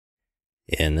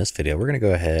In this video, we're going to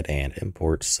go ahead and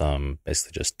import some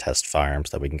basically just test firearms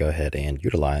that we can go ahead and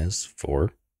utilize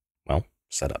for, well,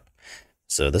 setup.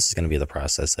 So this is going to be the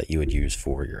process that you would use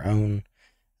for your own.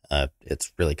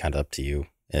 It's really kind of up to you.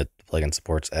 The plugin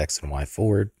supports X and Y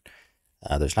forward.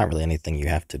 There's not really anything you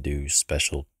have to do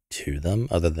special to them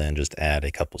other than just add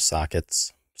a couple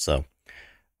sockets. So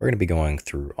we're going to be going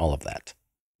through all of that.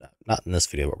 Not in this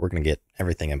video, but we're going to get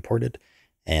everything imported.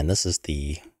 And this is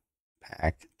the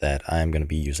pack that I'm going to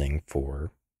be using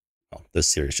for this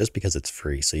series just because it's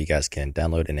free, so you guys can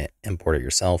download and import it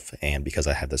yourself. And because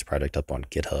I have this project up on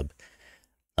GitHub,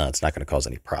 it's not going to cause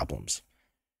any problems.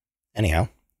 Anyhow,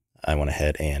 I went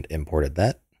ahead and imported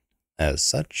that as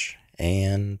such,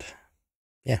 and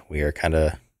yeah, we are kind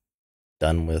of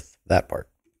done with that part.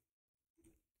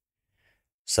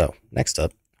 So next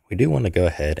up, we do want to go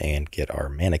ahead and get our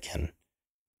mannequin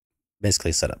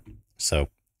basically set up. So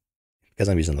because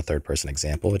I'm using the third person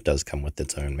example, it does come with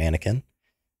its own mannequin.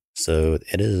 So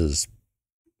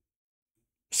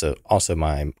also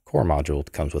my core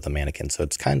module comes with a mannequin. So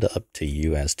it's kind of up to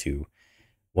you as to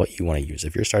what you want to use.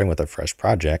 If you're starting with a fresh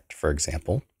project, for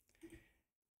example,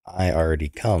 I already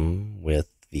come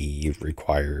with the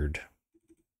required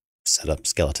setup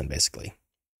skeleton basically.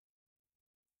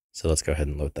 So let's go ahead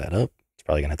and load that up. It's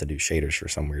probably gonna have to do shaders for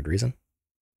some weird reason.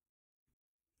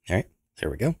 All right, there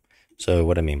we go. So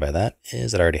what I mean by that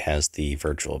is it already has the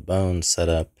virtual bones set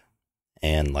up,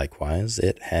 and likewise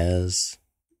it has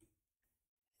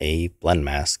a blend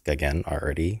mask again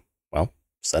already, well,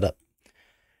 set up.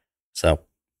 So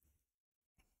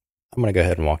I'm going to go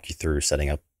ahead and walk you through setting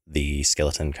up the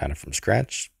skeleton kind of from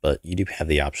scratch, but you do have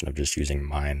the option of just using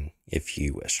mine if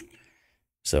you wish.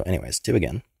 So anyways, to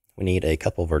begin, we need a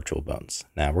couple virtual bones.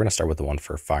 Now we're going to start with the one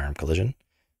for firearm collision.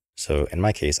 So in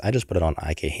my case, I just put it on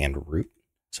IK hand root.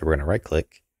 So we're going to right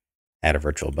click, add a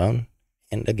virtual bone,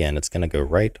 and again, it's going to go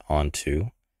right onto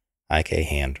IK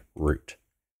hand root.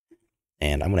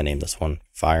 And I'm going to name this one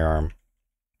firearm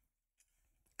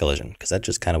collision because that's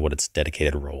just kind of what its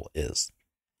dedicated role is.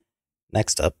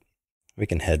 Next up, we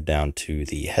can head down to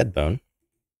the head bone.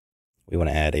 We want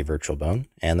to add a virtual bone,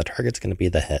 and the target's going to be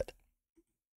the head.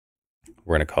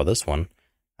 We're going to call this one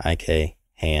IK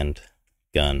hand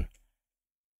gun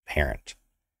parent.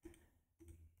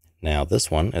 Now this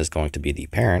one is going to be the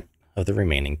parent of the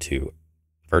remaining two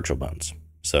virtual bones.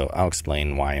 So I'll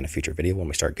explain why in a future video when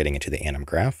we start getting into the anim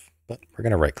graph, but we're going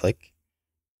to right click,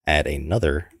 add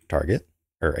another target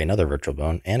or another virtual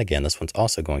bone. And again, this one's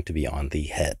also going to be on the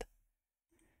head.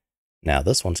 Now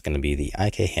this one's going to be the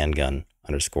IK handgun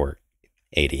underscore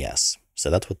ADS. So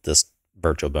that's what this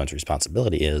virtual bone's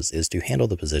responsibility is to handle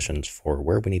the positions for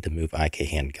where we need to move IK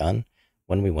handgun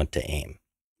when we want to aim.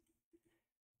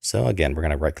 So again, we're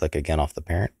going to right click again off the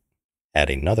parent,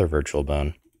 add another virtual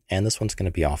bone, and this one's going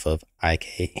to be off of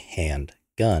IK hand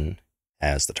gun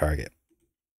as the target.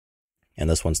 And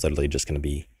this one's literally just going to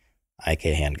be IK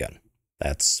handgun.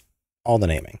 That's all the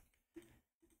naming.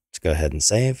 Let's go ahead and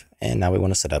save. And now we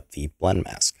want to set up the blend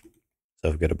mask. So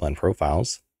if we go to blend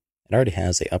profiles, it already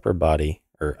has a upper body,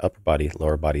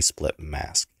 lower body split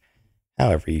mask.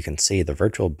 However, you can see the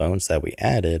virtual bones that we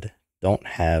added don't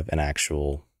have an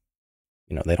actual,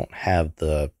 they don't have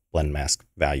the blend mask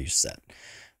value set.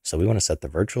 So we want to set the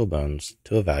virtual bones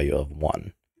to a value of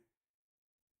 1.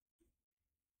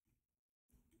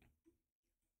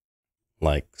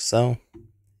 Like so.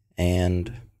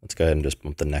 And let's go ahead and just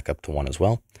bump the neck up to 1 as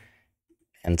well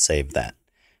and save that.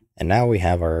 And now we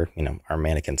have our, our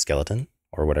mannequin skeleton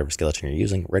or whatever skeleton you're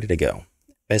using ready to go.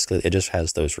 Basically, it just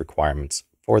has those requirements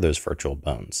for those virtual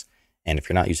bones. And if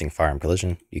you're not using firearm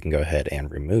collision, you can go ahead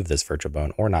and remove this virtual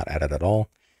bone or not add it at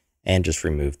all and just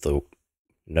remove the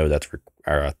node that's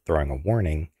throwing a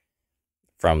warning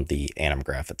from the anim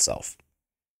graph itself.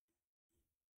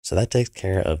 So that takes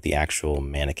care of the actual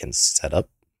mannequin setup.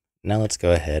 Now let's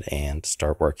go ahead and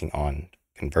start working on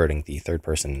converting the third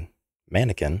person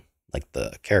mannequin, like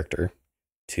the character,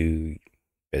 to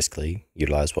basically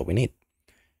utilize what we need.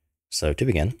 So to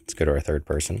begin, let's go to our third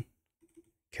person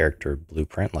character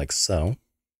blueprint like so.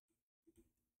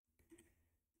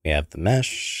 We have the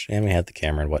mesh and we have the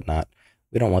camera and whatnot.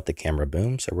 We don't want the camera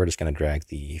boom, so we're just going to drag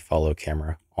the follow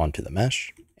camera onto the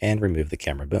mesh and remove the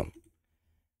camera boom.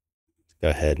 Let's go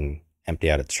ahead and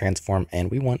empty out its transform, and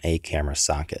we want a camera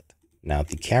socket. Now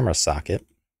the camera socket,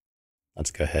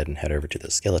 let's go ahead and head over to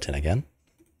the skeleton again.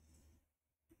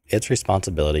 Its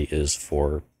responsibility is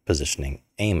for positioning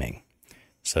aiming.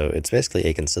 So it's basically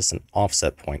a consistent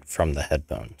offset point from the head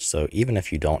bone. So even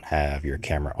if you don't have your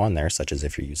camera on there, such as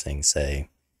if you're using, say,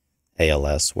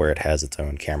 ALS, where it has its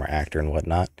own camera actor and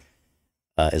whatnot,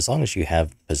 As long as you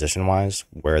have position-wise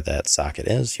where that socket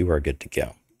is, you are good to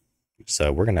go.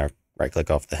 So we're going to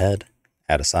right-click off the head,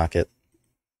 add a socket,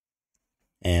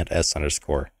 and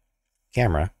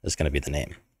s_camera is going to be the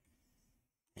name.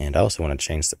 And I also want to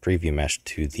change the preview mesh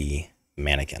to the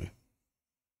mannequin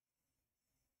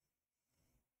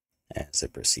as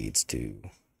it proceeds to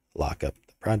lock up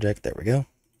the project. There we go.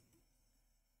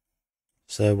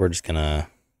 So we're just going to,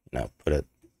 put it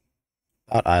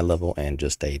about eye level and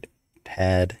just a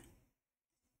tad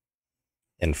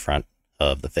in front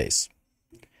of the face.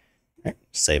 All right,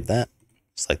 save that.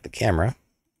 Select the camera,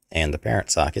 and the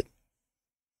parent socket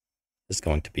is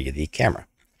going to be the camera.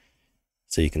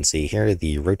 So you can see here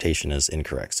the rotation is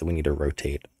incorrect. So we need to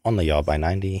rotate on the yaw by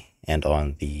 90 and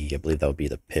on the, I believe that would be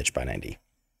the pitch by 90.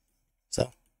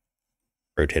 So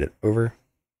rotate it over,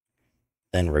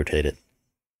 then rotate it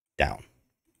down.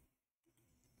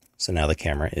 So now the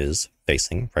camera is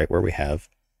facing right where we have,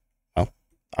 well,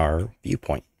 our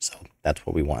viewpoint. So that's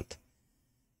what we want.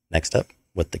 Next up,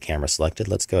 with the camera selected,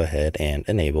 let's go ahead and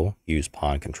enable use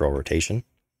pawn control rotation.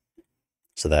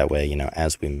 So that way,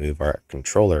 as we move our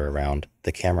controller around,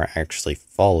 the camera actually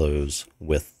follows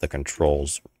with the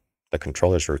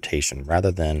controller's rotation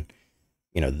rather than,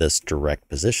 this direct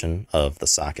position of the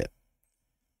socket.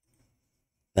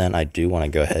 Then I do want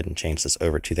to go ahead and change this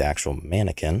over to the actual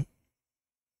mannequin.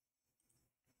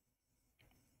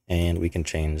 And we can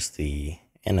change the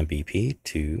NMBP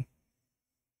to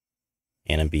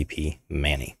NMBP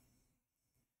Manny.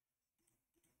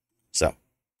 So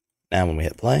now when we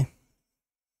hit play,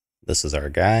 this is our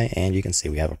guy, and you can see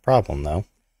we have a problem though.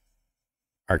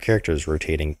 Our character is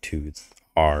rotating to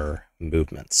our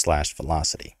movement /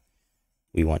 velocity.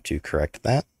 We want to correct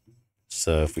that.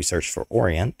 So if we search for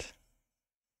orient,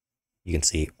 you can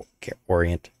see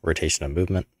orient, rotation of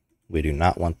movement. We do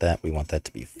not want that. We want that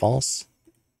to be false.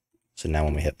 So now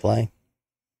when we hit play,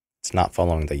 it's not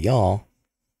following the yaw,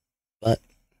 but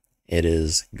it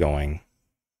is going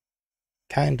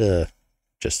kind of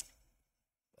just,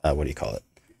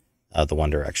 the one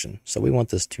direction. So we want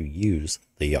this to use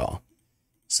the yaw.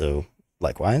 So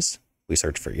likewise, we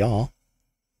search for yaw,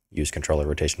 use controller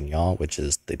rotation yaw, which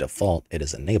is the default. It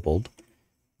is enabled.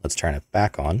 Let's turn it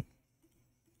back on.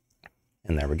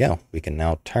 And there we go. We can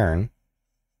now turn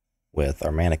with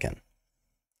our mannequin.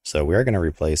 So we are going to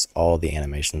replace all the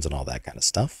animations and all that kind of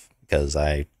stuff because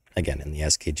again, in the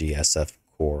SKG SF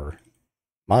core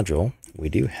module, we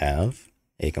do have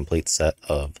a complete set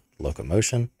of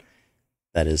locomotion.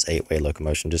 That is 8-way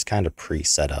locomotion, just kind of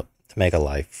pre-set up to make our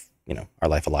life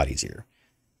a lot easier.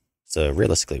 So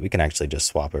realistically, we can actually just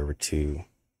swap over to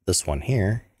this one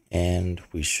here, and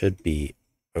we should be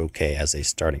okay as a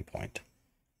starting point.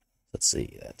 Let's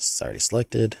see, that's already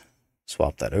selected.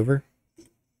 Swap that over.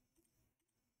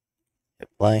 Hit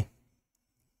play.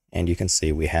 And you can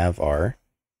see we have our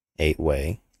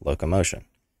 8-way locomotion.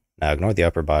 Now ignore the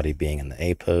upper body being in the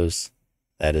A pose.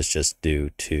 That is just due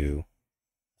to,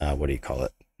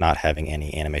 not having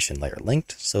any animation layer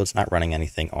linked. So it's not running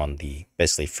anything on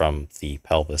basically from the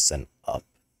pelvis and up.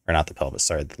 Or not the pelvis,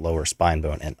 sorry, the lower spine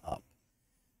bone and up.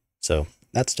 So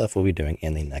that stuff we'll be doing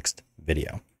in the next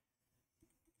video.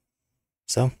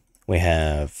 So we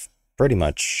have pretty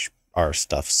much our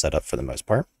stuff set up for the most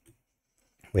part.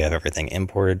 We have everything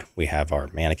imported. We have our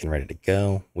mannequin ready to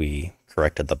go. We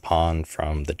corrected the pawn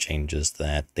from the changes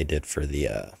that they did for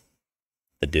the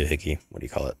doohickey,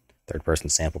 third-person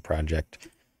sample project.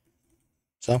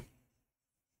 So,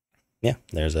 yeah,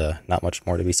 there's not much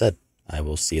more to be said. I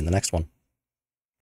will see you in the next one.